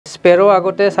Sparrow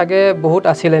আগতে সাগে বহুত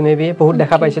আছিল মেবি বহুত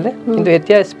দেখা পাইছিল কিন্তু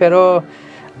এতিয়া স্পেৰো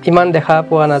ইমান দেখা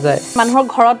পোৱা নাযায় মানুহৰ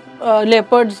ঘৰত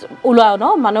লেপাৰ্ডস উলাও ন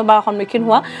মানুহ বা সন্মুখীন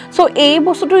হোৱা সো এই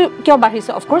বস্তুটো কিয়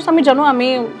বাঢ়িছে অফ কোৰ্স আমি জানো আমি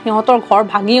সিহঁতৰ ঘৰ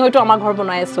ভাঙি হয়তো আমাৰ ঘৰ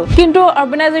বনাই আছো কিন্তু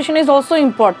আৰবানাইজেশ্যন ইজ অলসো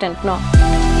ইম্পৰ্টেন্ট ন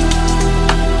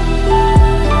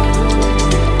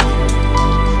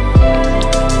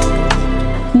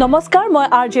नमस्कार मैं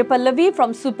RJ Pallavi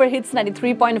from Super Hits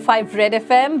 93.5 Red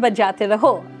FM बजाते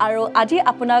रहो आरो আজি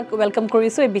আপোনাক ওয়েলকাম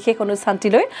কৰিছো এই বিশেষ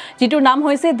অনুষ্ঠানটিলৈ যিটোৰ নাম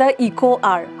হৈছে দ্য ইকো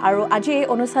আৰ আৰু আজি এই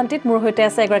অনুষ্ঠানটিত মোৰ হৈতে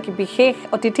আছে এগৰাকী বিশেষ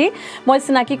অতিথি মই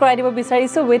চিনাকি কৰাই দিব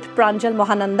বিচাৰিছো উইথ Pranjal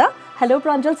Mahananda हेलो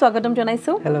प्रांजल स्वागतम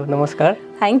जनाइছো हेलो नमस्कार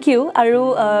थैंक यू आरो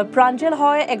प्रांजल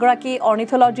হয় এগৰাকী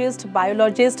অৰ্নিথোলজিষ্ট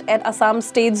বায়োলজিষ্ট এট আসাম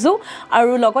ষ্টেট জু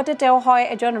আৰু লগতে তেওঁ হয়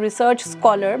এজন ৰিসাৰ্চ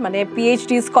স্কলাৰ মানে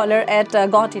PhD scholar at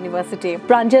Guwahati university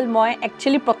Pranjal মই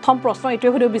একচুয়ালি প্ৰথম প্ৰশ্ন এটো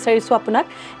হইতো বিচাৰিছো আপোনাক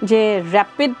যে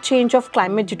ৰেপিড চেঞ্জ অফ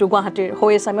ক্লাইমেট যেটো গুৱাহাটীৰ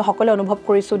হৈ আছে আমি সকলে অনুভৱ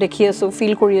কৰিছো দেখি আছো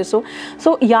ফিল কৰি আছো সো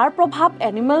ইয়াৰ প্ৰভাৱ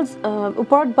এনিমেলছ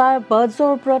ওপৰত বা বাৰ্ডছৰ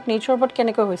ওপৰত নেচাৰৰ ওপৰত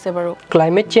কেনেকৈ হৈছে বাৰু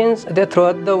climate change De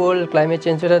থ্ৰুআউট the world climate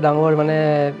change এটা ডাঙৰ মানে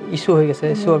ইস্যু হৈ গৈছে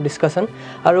ইস্যু অফ ডিসকাশন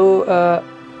আৰু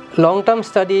লং টাৰ্ম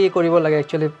স্টাডি কৰিব লাগে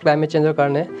একচুয়ালি ক্লাইমেট চেঞ্জৰ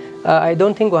কাৰণে আই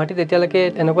ডোন্ট থিংক গুৱাহাটীত এতিয়ালৈকে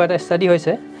এনেকুৱা এটা স্টাডি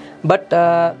হৈছে বাট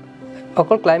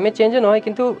অকল ক্লাইমেট চেঞ্জ নহয়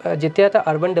কিন্তু যেতিয়া এটা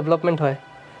আৰবান ডেভেলপমেন্ট হয়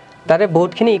তাৰে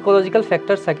বহুতখিনি ইকোলজিক্যাল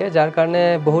ফ্যাক্টৰছ থাকে যাৰ কাৰণে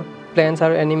বহুত প্লেন্টছ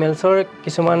আৰু এনিমেলছৰ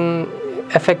কিছুমান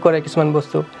এফেক্ট কৰে কিছুমান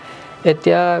বস্তু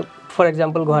এতিয়া ফৰ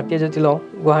এক্সাম্পল গুৱাহাটী যদি লওঁ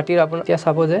গুৱাহাটীৰ আপুনি এতিয়া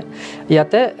চাব যে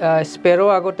ইয়াতে স্পেৰো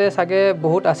আগতে সাগে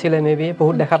বহুত আছিল মেবি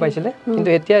বহুত দেখা পাইছিল কিন্তু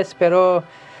এতিয়া স্পেৰো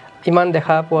ইমান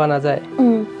দেখা পোৱা নাযায়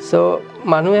সো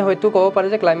মানুহে হয়তো ক'ব পাৰে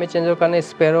যে ক্লাইমেট চেঞ্জৰ কাৰণে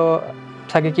স্পেৰো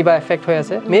সাগে কিবা এফেক্ট হৈ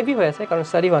আছে মেবি হৈ আছে কাৰণ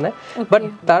ষ্টাডি হোৱা নাই বাট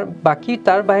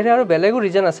তাৰ বাহিৰে আৰু বেলেগো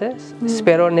ৰিজন আছে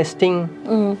স্পেৰো নেস্টিং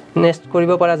নেস্ট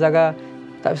কৰিব পৰা জায়গা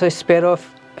তাৰপিছত স্পেৰো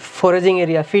ফৰেজিং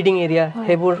এৰিয়া ফিডিং এৰিয়া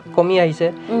হেবোৰ কমি আহিছে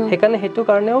হেকাৰণে হেতু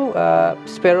কাৰণেও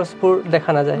স্পেৰোছবোৰ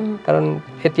দেখা নাযায় কাৰণ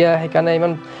এতিয়া হেকাৰণে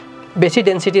ইমান বেছি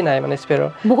ডেন্সিটি নাই মানে স্পেৰো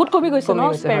বহুত কমি গৈছে ন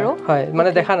স্পেৰো হয় মানে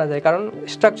দেখা নাযায় কাৰণ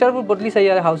স্ট্ৰাকচাৰবোৰ বদলিছে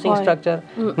ইয়াৰ হাউচিং স্ট্ৰাকচাৰ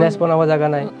নেস্ট বনাব জায়গা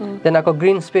নাই দেন আকৌ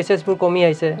গ্ৰীন স্পেচেছবোৰ কমি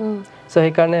আহিছে সো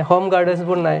হেকাৰণে হোম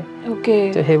গাৰ্ডেনছবোৰ নাই ওকে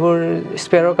তো হেবোৰ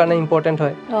স্পেৰোৰ কাৰণে ইম্পৰ্টেন্ট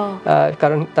হয়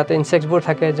কাৰণ তাতে ইনসেক্টছবোৰ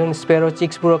থাকে যোন স্পেৰো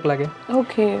চিক্সবোৰক লাগে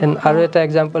ওকে আৰু এটা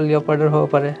এক্সাম্পল লিওপাৰ্ডৰ হ'ব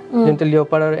পাৰে যোনটো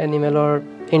লিওপাৰ্ডৰ এনিমেলৰ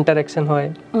ইন্টাৰেকশন হয়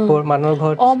ফৰ মানুহৰ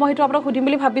ঘৰ মই তো আপোনাক খুদিম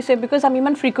বুলি ভাবিছে বিকজ আমি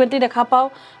ইমান ফ্ৰিকুৱেন্টলি দেখা পাও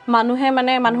মানুহে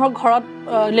মানে মানুহৰ ঘৰত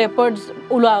লেপাৰ্ডস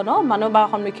উলাও ন মানুহ বা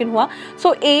সন্মুখীন হোৱা সো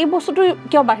এই বস্তুটো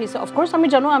কিয় বাঢ়িছে অফ কোৰ্স আমি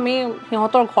জানো আমি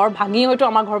সিহঁতৰ ঘৰ ভাঙি হয়তো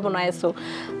আমাৰ ঘৰ বনাই আছো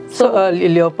সো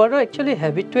লিওপাৰ্ডৰ একচুয়ালি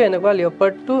হ্যাবিটটো এনেকুৱা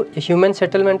লিওপাৰ্ডটো হিউম্যান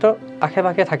সেটেলমেন্টৰ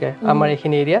আশেপাশে থাকে আমাৰ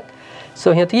এইখিনি এৰিয়াত সো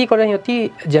হিহঁতি কি কৰে হিহঁতি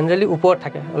জেনাৰেলি ওপৰত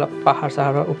থাকে অলপ পাহাৰ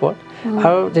সাহাৰৰ ওপৰত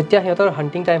আৰু যেতিয়া হিহঁতৰ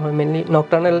হান্টিং টাইম হয় মেইনলি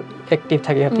নকটাৰ্নেল এক্টিভ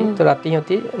থাকে হিহঁতি তো ৰাতি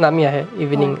হিহঁতি নামি আহে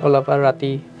ইভিনিং অলপ আৰু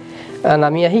ৰাতি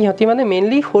নামি আহি হিহঁতি মানে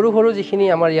মেইনলি সৰু সৰু যিখিনি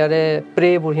আমাৰ ইয়াৰে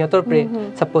প্ৰেবোৰ হিহঁতৰ প্ৰে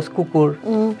সাপোজ কুকুৰ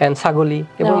এণ্ড ছাগলী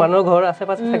এইবোৰ মানুহৰ ঘৰ আছে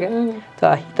পাছে থাকে তো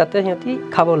আহি তাতে হিহঁতি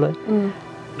খাব লয়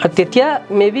আৰু তেতিয়া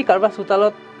মেবি কাৰোবাৰ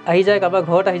চোতালত আহি যায় কাৰোবাৰ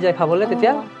ঘৰত আহি যায় খাবলৈ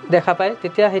তেতিয়া দেখা পায়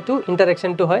তেতিয়া হেতু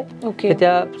ইন্টাৰেকশনটো হয়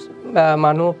তেতিয়া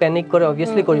মানুহ প্যানিক কৰে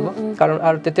অবভিয়াসলি কৰিব কাৰণ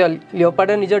আৰু তেতিয়া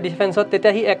লিওপাৰ্ডৰ নিজৰ ডিফেন্সত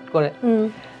তেতিয়া হি এক্ট কৰে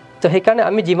তো হেকাৰণে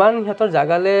আমি যিমান হিহঁতৰ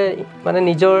জাগালে মানে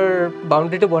নিজৰ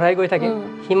বাউন্ডাৰীটো বঢ়াই গৈ থাকে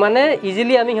হিমানে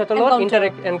ইজিলি আমি হিহঁতৰ লগত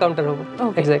এনকাউন্টাৰ হ'ব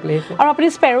এক্স্যাক্টলি আৰু আপুনি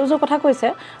স্পেৰোজৰ কথা কৈছে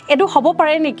এটো হ'ব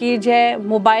পাৰে নেকি যে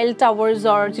মোবাইল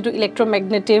টাৱাৰছৰ যেটো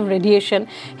ইলেক্ট্ৰোমেগনেটিভ ৰেডিয়েশন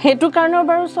হেতু কাৰণৰ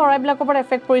বাৰু চৰাইবিলাকৰ ওপৰত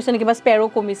এফেক্ট কৰিছে নেকি বা স্পেৰো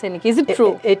কমিছে নেকি ইজ ইট ট্ৰু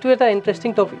এটো এটা ইন্টাৰেষ্টিং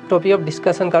টপিক অফ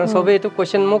ডিসকাশন কাৰণ সবে এটো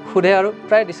কোৱেশ্চন মোক খুদে আৰু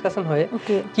প্ৰায় ডিসকাশন হয়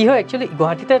কি হয় একচুয়ালি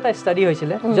গুৱাহাটীতে এটা ষ্টাডি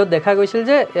হৈছিল য'ত দেখা গৈছিল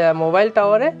যে মোবাইল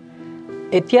টাৱাৰে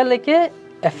এতিয়ালৈকে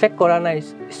এফেক্ট কৰা নাই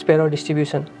sparrow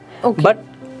ডিস্ট্ৰিবিউশন but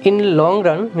in long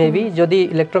run maybe যদি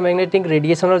ইলেক্ট্ৰোম্যাগনেটিক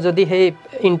ৰেডিয়েশনৰ যদি হে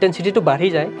ইন্টেন্সিটিটো বাঢ়ি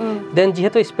যায় দেন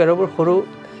যেহেতু স্পেৰোবোৰ সৰু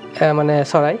মানে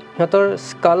চৰাই হিহঁতৰ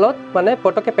স্কালত মানে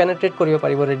পটকে পেনেট্ৰেট কৰিব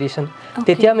পাৰিব ৰেডিয়েশন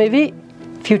তেতিয়া মেবি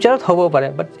ফিউচাৰত হ'ব পাৰে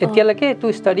বাট এতিয়ালৈকে এটো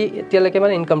ষ্টাডি এতিয়ালৈকে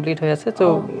মানে ইনকমপ্লিট হৈ আছে তো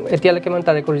এতিয়ালৈকে মানে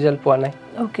তাৰ একো ৰিজাল্ট পোৱা নাই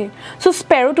ওকে সো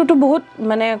স্পেৰোটো তো বহুত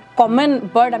মানে কমন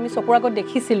বাৰ্ড আমি চকুৰ আগত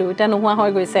দেখিছিলো এটা নোহোৱা হৈ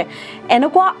গৈছে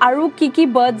এনেকুৱা আৰু কি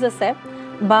বাৰ্ডছ আছে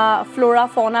বা ফ্লোৰা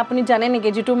ফৌনা আপুনি জানে নেকি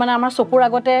যেটো মানে আমাৰ চকুৰ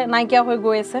আগতে নাইকিয়া হৈ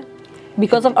গৈ আছে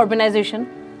বিকজ অফ আৰবানাইজেশ্যন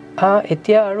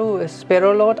এতিয়া আৰু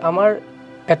স্পেৰোৰ লগত আমাৰ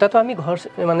এটা তো আমি ঘৰ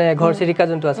মানে ঘৰ চিৰিকা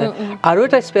যোনটো আছে আৰু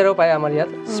এটা স্পেৰো পায় আমাৰ ইয়াত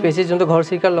স্পেচিছ যোনটো ঘৰ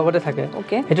চিৰিকাৰ লগতে থাকে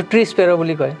এটো ট্ৰি স্পেৰো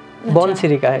বুলি কয় বন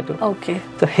চিৰিকা এটো ওকে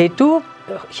তো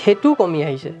হেতু কমি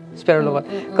আহিছে স্পেৰোৰ লগত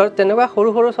কাৰণ তেনেকুৱা সৰু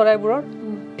সৰু চৰাইবোৰৰ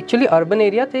একচুয়ালি আৰবান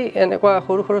এৰিয়াতে এনেকুৱা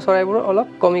সৰু সৰু চৰাইবোৰ অলপ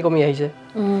কমি আহিছে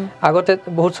আগতে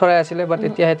বহুত চৰাই আছিলে বাট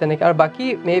এতিয়াহে তেনেকৈ আৰু বাকী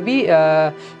মেবি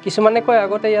কিছুমানে কয়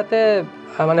আগতে ইয়াতে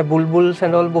মানে বুলবুল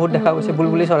চেণ্ডল বহুত দেখা গৈছে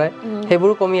বুলবুলি চৰাই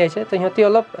সেইবোৰো কমি আহিছে তো সিহঁতি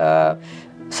অলপ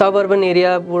সাবআৰবান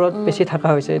এৰিয়াবোৰত বেছি থকা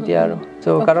হৈছে এতিয়া আৰু তো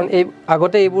কাৰণ এই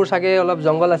আগতে এইবোৰ চাগে অলপ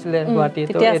জংগল আছিলে গুৱাহাটী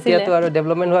তো এতিয়াতো আৰু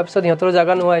ডেভেলপমেণ্ট হোৱাৰ পিছত সিহঁতৰ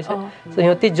জাগা নোহোৱা হৈছে তো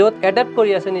সিহঁতি য'ত এডাপ্ট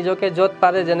কৰি আছে নিজকে য'ত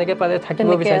পাৰে যেনেকৈ পাৰে থাকিব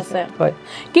বিচাৰিছে হয়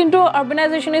কিন্তু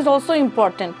আৰ্বানাইজেশ্যন is also'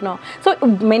 important no so'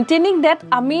 maintaining date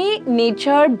আমি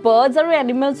নেচাৰ বাৰ্ডছ আৰু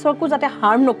এনিমেলছকো যাতে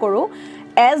হাৰ্ম নকৰোঁ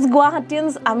এজ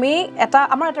গুৱাহাটীয়ানছ আমি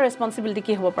আমাৰ এটা ৰেছপনচিবিলিটি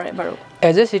কি হ'ব পাৰে বাৰু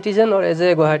as a citizen or as a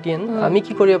গুৱাহাটীয়ান আমি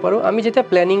কি কৰিব পাৰোঁ আমি যেতিয়া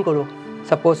প্লেনিং কৰোঁ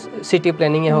সাপোজ সিটি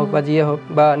প্লেনিঙে হওক বা যিয়ে হওক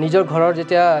বা নিজৰ ঘৰৰ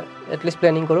যেতিয়া এটলিষ্ট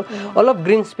প্লেনিং কৰোঁ অলপ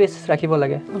গ্ৰীণ স্পেচ ৰাখিব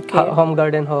লাগে হোম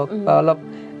গাৰ্ডেন হওক বা অলপ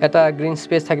এটা গ্ৰীণ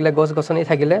স্পেচ থাকিলে গছ গছনি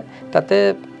থাকিলে তাতে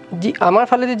যি আমাৰ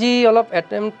ফালেদি যি অলপ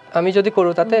এটেম্প আমি যদি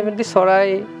কৰোঁ তাতে চৰাই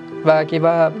বা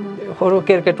কিবা সৰু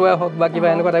কেৰকেটুৱা হওক বা কিবা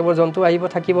এনেকুৱা টাইপৰ জন্তু আহিব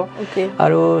থাকিব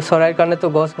আৰু চৰাইৰ কাৰণেতো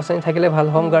গছ গছনি থাকিলে ভাল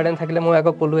হোম গাৰ্ডেন থাকিলে মই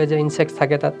আকৌ ক'লোৱে যে ইনচেক্টছ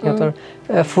থাকে তাত সিহঁতৰ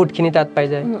ফুডখিনি তাত পাই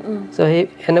যায় চ' সেই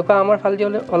এনেকুৱা আমাৰ ফালেদি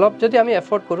হ'লে অলপ যদি আমি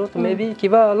এফৰ্ট কৰোঁ তো মেবি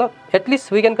কিবা অলপ at least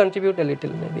we can contribute a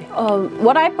little maybe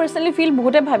what I personally feel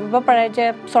বহুতে ভাবিব পাৰে যে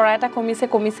চৰাই এটা কমিছে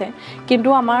কিন্তু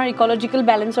আমাৰ ইক'লজিকেল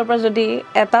বেলেঞ্চৰ পৰা যদি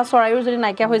এটা চৰাইও যদি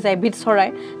নাইকিয়া হৈ যায় বিধ চৰাই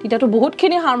তেতিয়াতো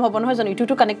বহুতখিনি হাৰ্ম হ'ব নহয় জানো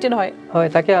ইটোটো কানেক্টেড হয়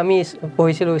তাকে আমি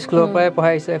পঢ়িছিলোঁ স্কুলৰ পৰাই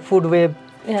পঢ়াইছে ফুড ৱেব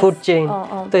ফুড চেইন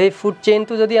তো সেই ফুড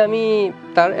চেইনটো যদি আমি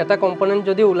তাৰ এটা কম্পনেণ্ট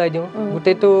যদি ওলাই দিওঁ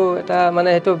গোটেইটো এটা মানে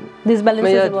সেইটো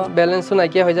বেলেঞ্চটো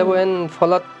নাইকিয়া হৈ যাব এণ্ড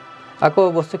ফলত আকৌ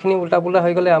বস্তুখিনি উল্টা পুল্টা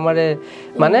হৈ গ'লে আমাৰ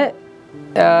মানে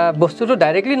বস্তুটো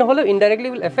ডাইৰেক্টলি নহ'লেও ইনডাইৰেক্টলি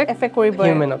উইল এফেক্ট কৰিব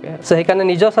হিউমেনকে চ' সেইকাৰণে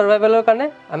নিজৰ ছাৰ্ভাইভেলৰ কাৰণে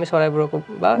আমি চৰাইবোৰকো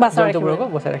বা জন্তুবোৰকো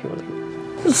বচাই ৰাখিব লাগিব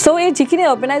চ' এই যিখিনি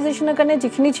অৰ্গেনাইজেশ্যনৰ কাৰণে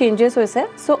যিখিনি চেঞ্জেছ হৈছে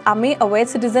চ' আমি আৱেৰ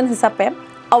চিটিজেন হিচাপে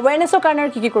আৱেৰনেছৰ কাৰণে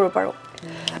কি কৰিব পাৰোঁ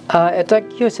এটা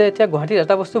কি হৈছে এতিয়া গুৱাহাটীত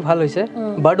এটা বস্তু ভাল হৈছে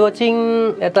বাৰ্ড ৱাচিং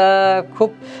এটা খুব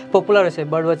পপুলাৰ হৈছে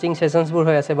বাৰ্ড ৱাচিং ছেশ্যনছবোৰ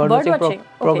হৈ আছে বাৰ্ড ৱাচিং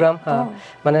প্ৰগ্ৰাম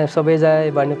মানে চবেই যায়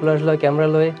বাইনকুলাৰ্ছ লৈ কেমেৰা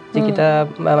লৈ যিকেইটা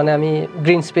মানে আমি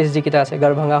গ্ৰীণ স্পেচ যিকেইটা আছে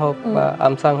গাৰভাঙা হওক বা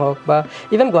আমচাং হওক বা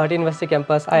even Guwahati university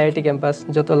campus IIT campus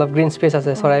য'ত অলপ গ্ৰীণ স্পেচ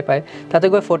আছে চৰাই পায় তাতে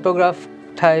গৈ ফটোগ্ৰাফ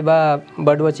ঠাই বা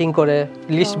বাৰ্ড ৱাচিং কৰে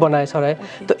লিষ্ট বনায় চৰাই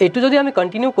তো এইটো যদি আমি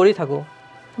কণ্টিনিউ কৰি থাকোঁ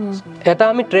এটা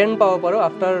আমি ট্ৰেণ্ড পাব পাৰোঁ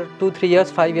আফটাৰ 2-3 years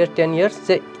 5 years 10 years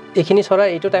যে এইখিনি চৰাই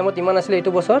এইটো টাইমত ইমান আছিলে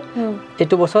এইটো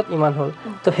বছৰত ইমান হ'ল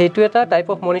তো সেইটো এটা টাইপ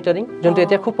অফ মনিটৰিং যোনটো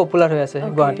এতিয়া খুব পপুলাৰ হৈ আছে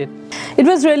গুৱাহাটীত It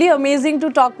was really amazing to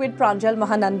talk with Pranjal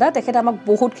Mahananda. তেখেতে আমাক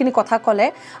বহুতখিনি কথা ক'লে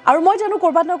আৰু মই জানো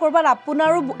কৰবাত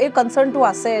আপোনাৰো এই কনচাৰ্ণটো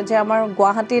আছে যে আমাৰ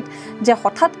গুৱাহাটীত যে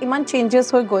হঠাৎ ইমান চেঞ্জেছ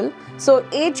হৈ গ'ল চ'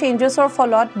 এই চেঞ্জেছৰ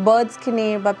ফলত বাৰ্ডছখিনি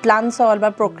বা প্লাণ্টছৰ বা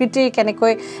প্ৰকৃতিৰ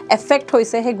কেনেকৈ এফেক্ট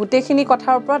হৈছে সেই গোটেইখিনি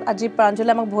কথাৰ ওপৰত আজি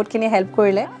প্ৰাঞ্জলে আমাক বহুতখিনি হেল্প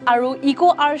কৰিলে আৰু ইকো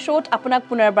আৰ শ্ব'ত আপোনাক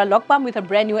পুনৰবাৰ লগ পাম with a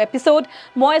brand new episode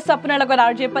মই আছোঁ আপোনাৰ লগত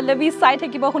RJ Pallavi চাই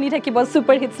থাকিব শুনি থাকিব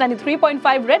ছুপাৰ হিটছ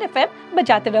 93.5 ৰেড FM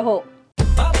বজাতে ৰহো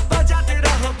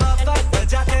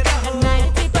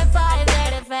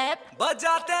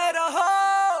बजाते रहो